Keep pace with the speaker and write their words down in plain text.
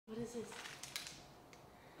is this? Is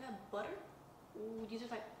that butter? Ooh, these are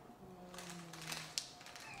like...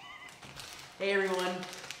 Hey everyone.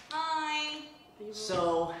 Hi.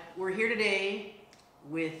 So we're here today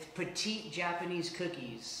with Petite Japanese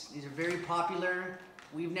cookies. These are very popular.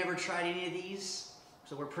 We've never tried any of these,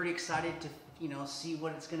 so we're pretty excited to see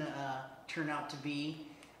what it's gonna turn out to be.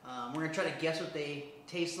 We're gonna try to guess what they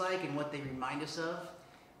taste like and what they remind us of.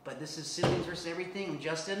 But this is Siblings vs. Everything. I'm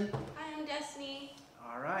Justin. Hi, I'm Destiny.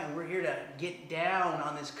 All right, and we're here to get down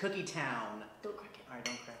on this cookie town. Don't crack it. All right,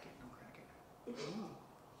 don't crack it. Don't crack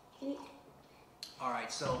it. Ooh. All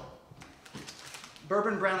right, so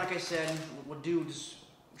bourbon brown, like I said, we'll do just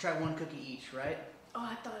try one cookie each, right? Oh,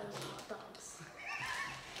 I thought it was hot dogs.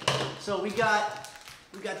 So we got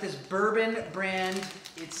this bourbon brand.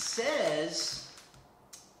 It says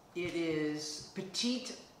it is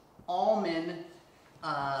Petite almond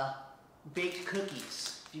baked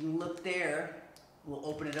cookies. If you can look there, we'll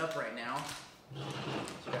open it up right now. So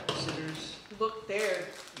we got the scissors. Look there.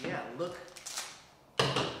 Yeah, look.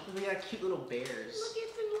 We got cute little bears. Look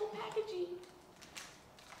at the little packaging.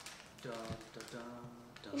 Dun, dun, dun,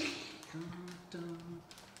 dun, dun, dun,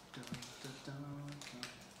 dun, dun, dun.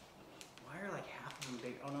 Why are like half of them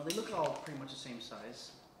big? Oh no, they look all pretty much the same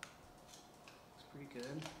size. Looks pretty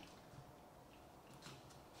good.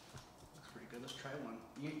 Looks pretty good. Let's try one.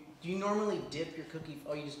 Do you normally dip your cookie?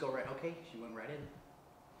 Oh, you just go right. Okay, she went right in.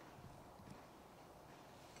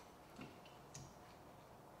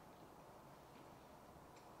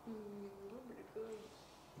 They're pretty good.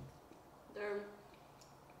 They're...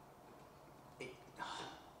 It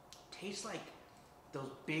tastes like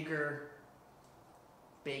those bigger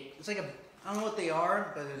baked. It's like a, I don't know what they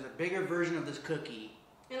are, but there's a bigger version of this cookie.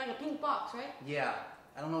 In like a pink box, right? Yeah,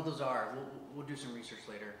 I don't know what those are. We'll do some research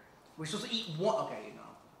later. We're supposed to eat one. Okay,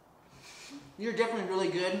 You're definitely really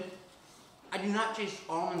good. I do not taste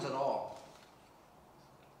almonds at all.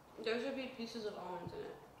 There should be pieces of almonds in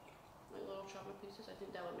it. Like little chocolate pieces. I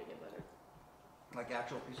think that would make it better. Like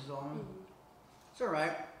actual pieces of almond? Mm-hmm. It's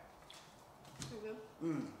alright. Pretty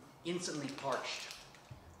good. Instantly parched.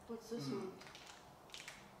 What's this one?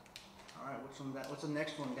 Alright, what's the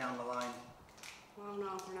next one down the line? I don't know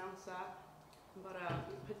how to pronounce that. But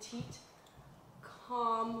Petite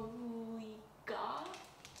Komiyaga?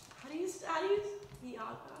 How do you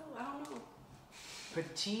Yaga? I don't know.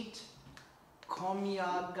 Petite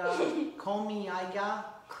Komiyaga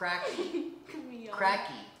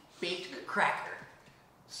cracky baked cracker.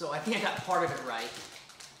 So I think I got part of it right.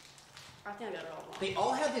 I think I got it all wrong. They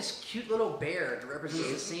all have this cute little bear that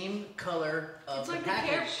represents the same color of the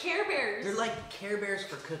package. It's like Care Bears. They're like Care Bears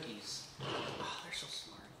for cookies. Oh, they're so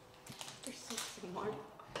smart. They're so smart.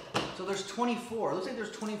 So there's 24. It looks like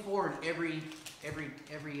there's 24 in every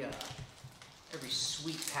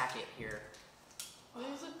sweet packet here. Well,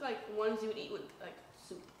 these look like ones you would eat with like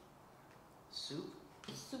soup. Soup?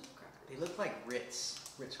 Soup crackers. They look like Ritz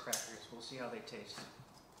crackers. We'll see how they taste.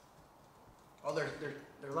 Oh, they're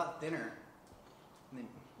a lot thinner.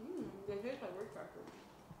 They taste like Ritz crackers.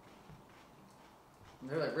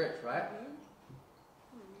 They're like Ritz, right?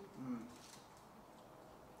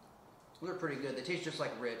 They're pretty good. They taste just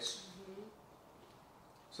like Ritz.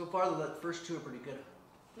 So far, the first two are pretty good.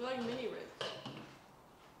 They're like mini Ritz.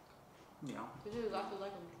 Yeah. They do exactly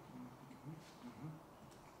like them.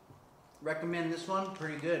 Recommend this one.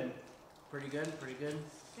 Pretty good. Pretty good. Pretty good.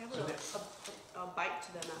 They have a bite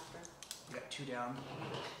to them after. We got two down.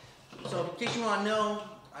 So in case you want to know,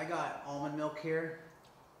 I got almond milk here.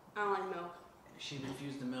 I don't like milk. She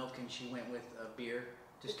refused the milk and she went with a beer.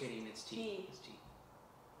 Just kidding, it's tea. It's tea.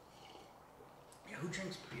 Yeah, who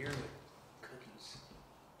drinks beer with cookies?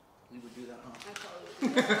 We would do that, huh? I probably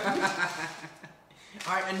would do that.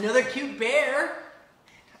 All right, another cute bear.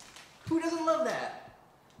 Who doesn't love that?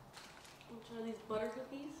 Want to try these butter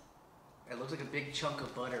cookies? It looks like a big chunk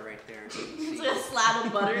of butter right there. It's like a slab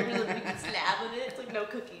of butter. There's a big slab of it. It's like no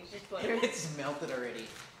cookies, just butter. It's melted already.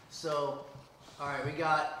 So, all right, we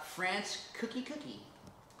got France cookie. Okay.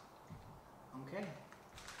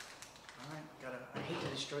 All right, I hate to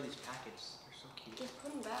destroy these packets. They're so cute. Just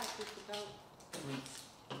put them back just without...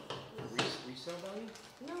 Resale value?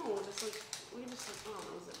 No, just like, we just like, oh,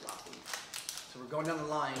 was it blocking? So we're going down the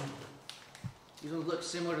line. These ones look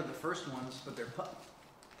similar to the first ones, but they're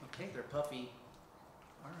they're puffy.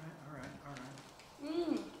 All right.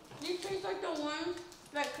 These taste like the ones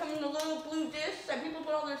that come in the little blue dish that people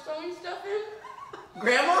put all their sewing stuff in.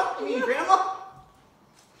 Grandma? You mean Grandma?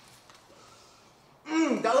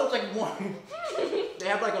 That looks like one. They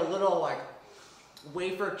have like a little like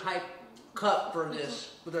wafer type cup for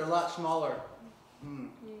this, but they're a lot smaller. These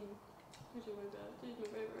are my bad. These are my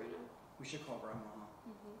favorite right now. We should call Grandma.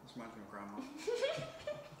 This reminds me of Grandma.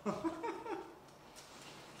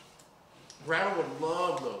 Grandma would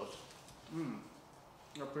love those.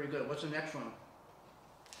 They're pretty good. What's the next one?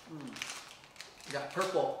 You got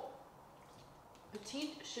purple.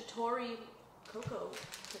 Petite Shitori cocoa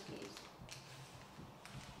cookies.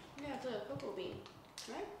 Yeah, it's a cocoa bean,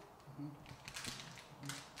 right?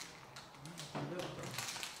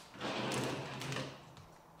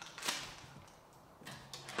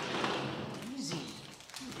 Easy.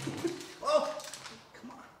 Oh,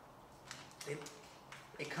 come on.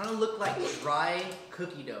 They kind of look like dry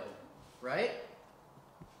cookie dough, right?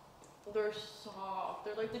 They're soft.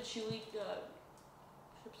 They're like the chewy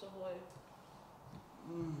Chips Ahoy.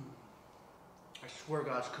 I swear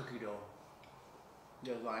God, it's cookie dough.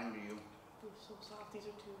 They're lying to you. They're so soft. These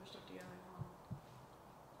are two stuck together now.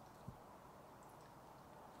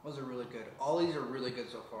 Those are really good. All these are really good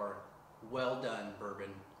so far. Well done,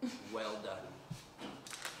 Bourbon. Well done.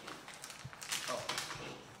 Oh,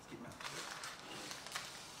 keep them out.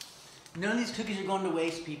 None of these cookies are going to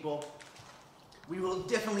waste, people. We will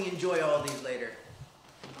definitely enjoy all these later.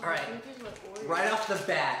 All right. Right off the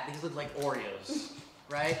bat, these look like Oreos,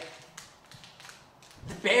 right?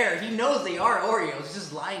 The bear, he knows they are Oreos. He's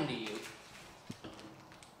just lying to you.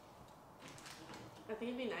 I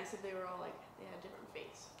think it'd be nice if they were all like, they had different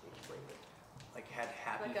face. Like had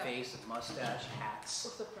happy Like face, mustache, hats.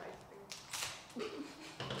 What's the price thing?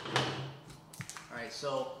 All right,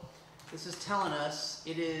 so this is telling us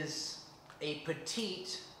it is a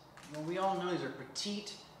petite. Well, we all know these are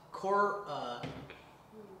petite kukro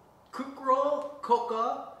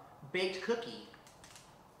coca baked cookie.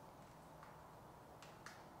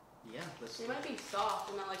 Yeah, let's. They might be soft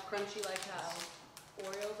and not like crunchy like how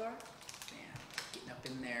Oreos are. Man, getting up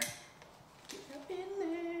in there. Getting up in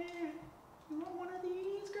there. You want one of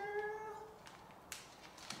these, girl?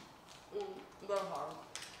 They're hard.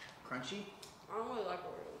 Crunchy? I don't really like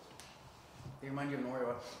Oreos. They remind you of an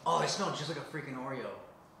Oreo. Oh, they smell just like a freaking Oreo.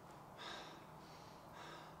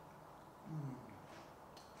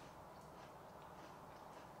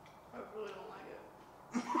 I really don't like it.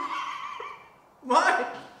 What? I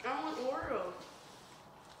don't like Oreos.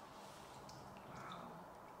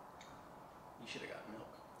 You should have got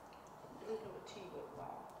milk. I didn't go with tea, but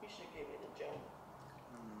wow. You should have gave me the gel.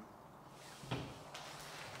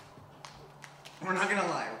 We're not gonna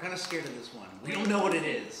lie, we're kind of scared of this one. We don't know what it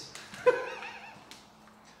is.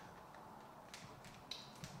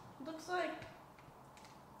 Looks like,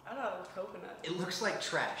 I don't know, coconut. It looks like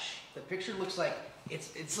trash. The picture looks like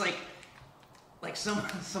it's like some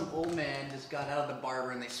old man just got out of the barber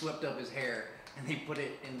and they swept up his hair and they put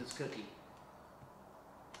it in this cookie.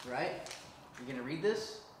 Right? You gonna read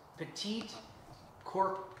this? Petite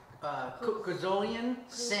Kozolian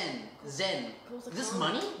Zen. Is this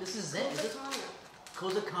money? This is Zen. Is this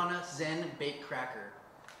Kozakana Zen baked cracker.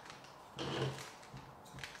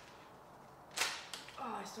 Oh,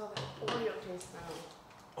 I saw that Oreo taste now.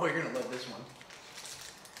 Oh, you're gonna love this one.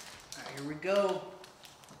 All right, here we go.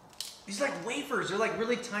 These are like wafers. They're like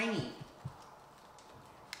really tiny.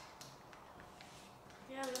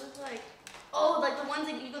 Yeah, they look like, oh, like the ones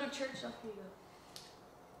that you go to church. Here you go.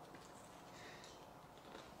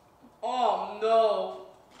 Oh no.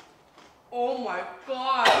 Oh my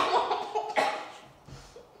god.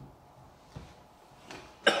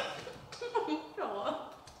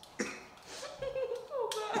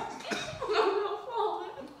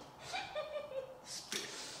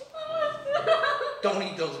 Don't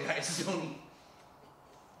eat those, guys. Don't eat.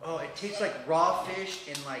 Oh, it tastes like raw fish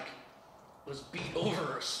and like was beat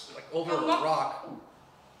over, like over a rock.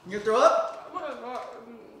 You gonna throw up?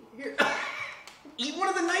 Here, eat one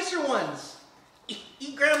of the nicer ones.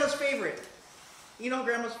 Eat Grandma's favorite. Eat on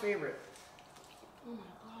Grandma's favorite. Oh my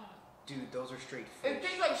god. Dude, those are straight fish. It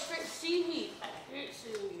tastes like straight seaweed. I hate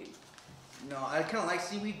seaweed. No, I kind of like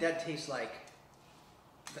seaweed. That tastes like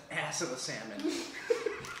the ass of a salmon.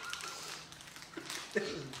 This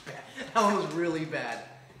is bad. That one was really bad.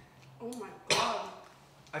 Oh my god.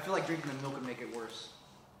 I feel like drinking the milk would make it worse.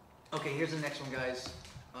 Okay, here's the next one, guys.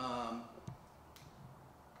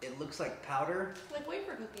 It looks like powder. Like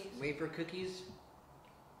wafer cookies. Wafer cookies.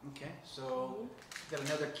 Okay, so got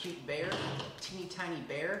another cute bear. Teeny tiny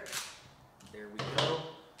bear. There we go.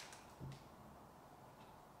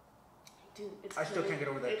 Dude, it's I still can't get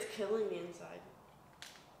over that. It's killing me inside.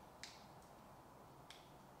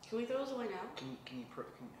 Can we throw those away now? Can you okay.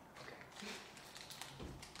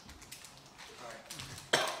 Alright.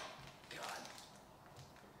 God.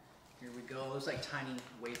 Here we go. Looks like tiny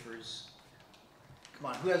wafers. Come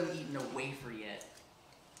on, who hasn't eaten a wafer yet?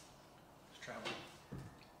 Let's try one.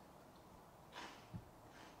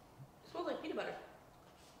 It smells like peanut butter.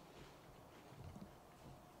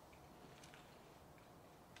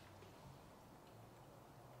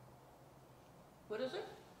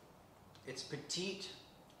 It's Petite.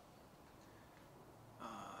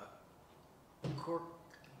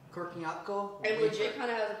 Corkiaco. It legit kind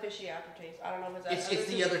of has a fishy aftertaste. I don't know if it's that. It's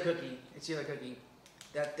the other cookie. It's the other cookie.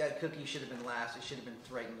 That cookie should have been last. It should have been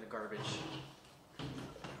right in the garbage.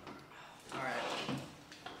 All right.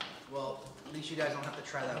 Well, at least you guys don't have to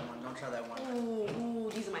try that one. Don't try that one. Ooh,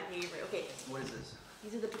 these are my favorite. Okay. What is this?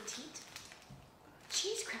 These are the Petite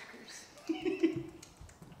cheese crackers. Cheese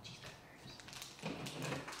crackers.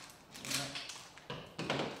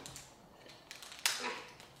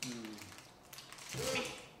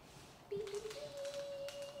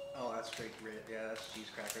 Oh, that's straight red. Yeah, that's cheese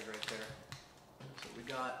crackers right there. So we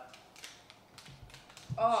got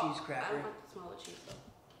cheese cracker. I don't like the smell of the cheese though.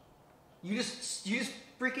 You just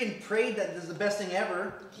freaking prayed that this is the best thing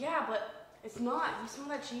ever. Yeah, but it's not. You smell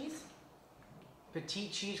that cheese?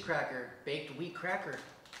 Petite cheese cracker, baked wheat cracker.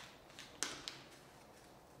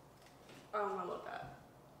 I don't know about that.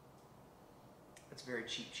 That's very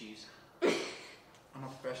cheap cheese. I'm a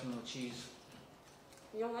professional with cheese.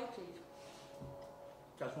 You don't like cheese?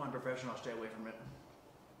 That's why I'm professional. I'll stay away from it.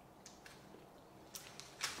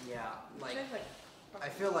 Yeah, like I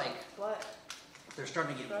feel like what? they're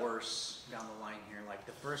starting to get worse down the line here. Like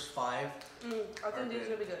the first 5. I think these are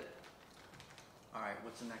gonna be good. All right,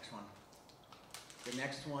 what's the next one? The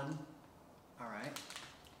next one, all right,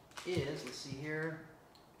 is, let's see here.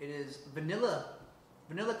 It is vanilla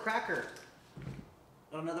cracker.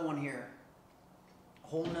 Got another one here. A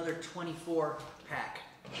whole another 24 pack.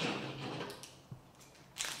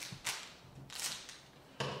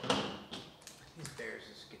 These bears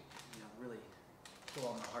just get, really pull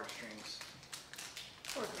on the heartstrings.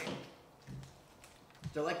 Poor thing.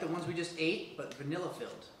 They're like the ones we just ate, but vanilla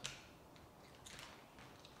filled.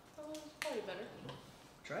 Oh, it's probably better.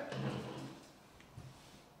 Try it.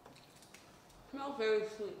 Smells very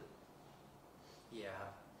sweet. Yeah.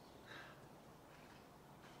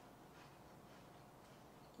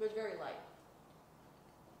 But it's very light.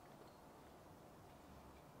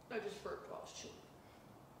 I just burped while I was chewing.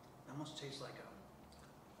 Almost tastes like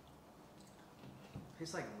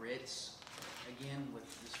Ritz again with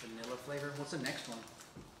this vanilla flavor. What's the next one?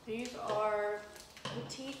 These are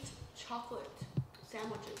Petite chocolate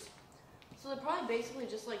sandwiches. So they're probably basically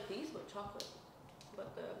just like these, but chocolate.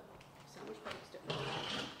 But the sandwich part is different.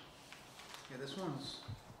 Yeah, this one's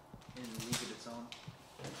in a league of its own.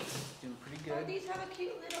 Doing pretty Oh, good. these have a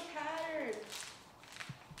cute little pattern.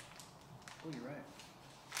 Oh, you're right.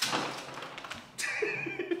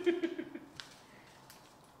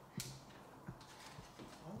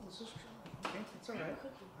 Oh, this is true. Okay, it's all right. All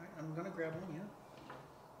right, I'm gonna grab one. Yeah.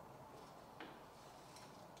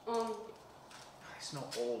 I smell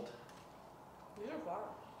old. These are fire.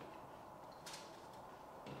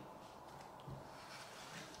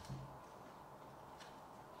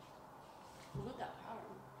 Look at that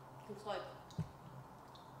pattern. It's like,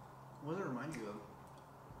 What does it remind you of?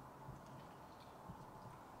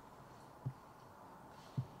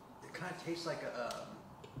 It kind of tastes like a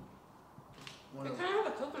one it of. kind of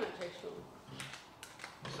have a coconut taste to them.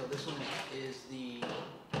 So this one is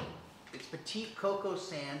it's Petite Cocoa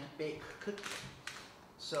Sand Baked Cookie.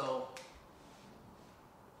 So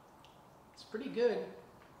it's pretty good.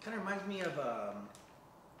 Kind of reminds me of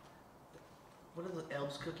what are the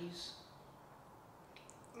Elves cookies?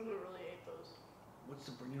 I never really ate those. What's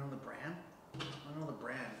the brand? I don't know the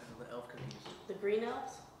brand of the elf cookies. The green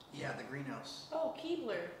elves? Yeah, the green elves. Oh,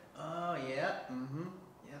 Keebler. Oh yeah,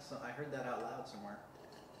 yeah. So I heard that out loud somewhere.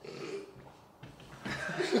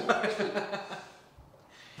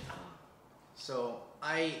 So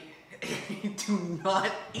I do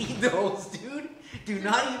not eat those, dude. Do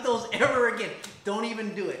not eat those ever again. Don't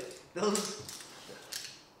even do it. Those.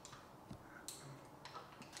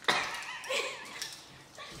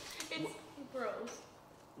 It's gross.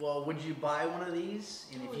 Well, would you buy one of these?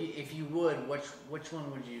 And if you would, which one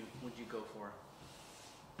would you go for?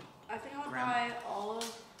 I think I would Grandma. buy all of.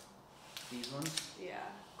 These ones? Yeah.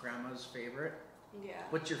 Grandma's favorite? Yeah.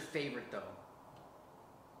 What's your favorite though?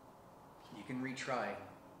 You can retry.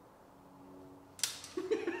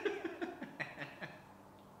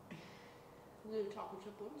 The chocolate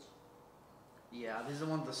chip ones. Yeah, these are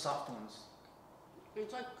the soft ones.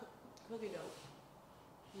 It's like cookie dough.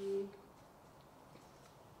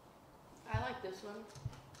 I like this one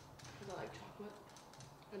because I like chocolate,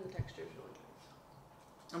 and the texture is really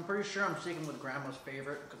nice. I'm pretty sure I'm sticking with Grandma's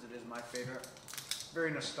favorite because it is my favorite.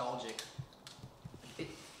 Very nostalgic.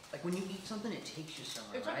 Like when you eat something, it takes you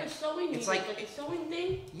somewhere. It's right? like a sewing. It's like a sewing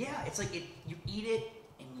thing. Yeah, it's like you eat it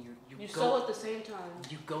and you go, sew at the same time.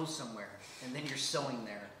 You go somewhere and then you're sewing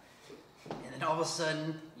there, and then all of a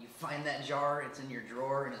sudden you find that jar. It's in your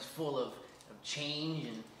drawer and it's full of change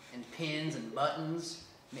and pins and buttons,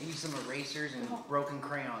 maybe some erasers and broken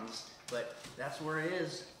crayons. But that's where it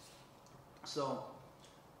is. So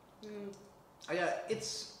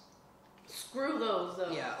it's screw those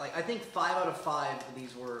though. Yeah, like I think 5 out of 5 of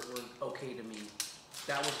these were okay to me.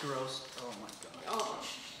 That was gross. Oh my god. Oh.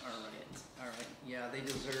 All right. Yeah, they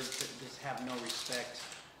deserve to just have no respect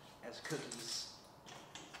as cookies.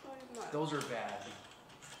 Those are bad.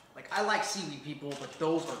 Like, I like seaweed, people, but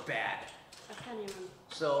those are bad. I can't even.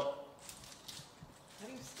 So. How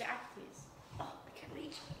do you stack these? Oh, I can't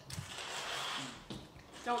reach.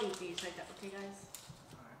 Don't eat these like that, okay, guys?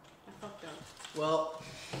 I fucked up. Well,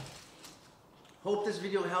 hope this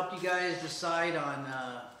video helped you guys decide on.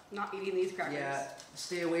 Not eating these crackers. Yeah,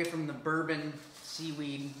 stay away from the bourbon,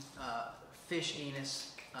 seaweed, fish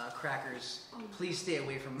anus crackers. Please stay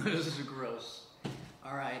away from those. Those are gross.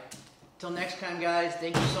 All right. Till next time, guys.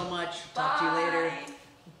 Thank you so much. Talk to you later. Bye.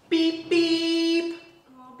 Beep, beep.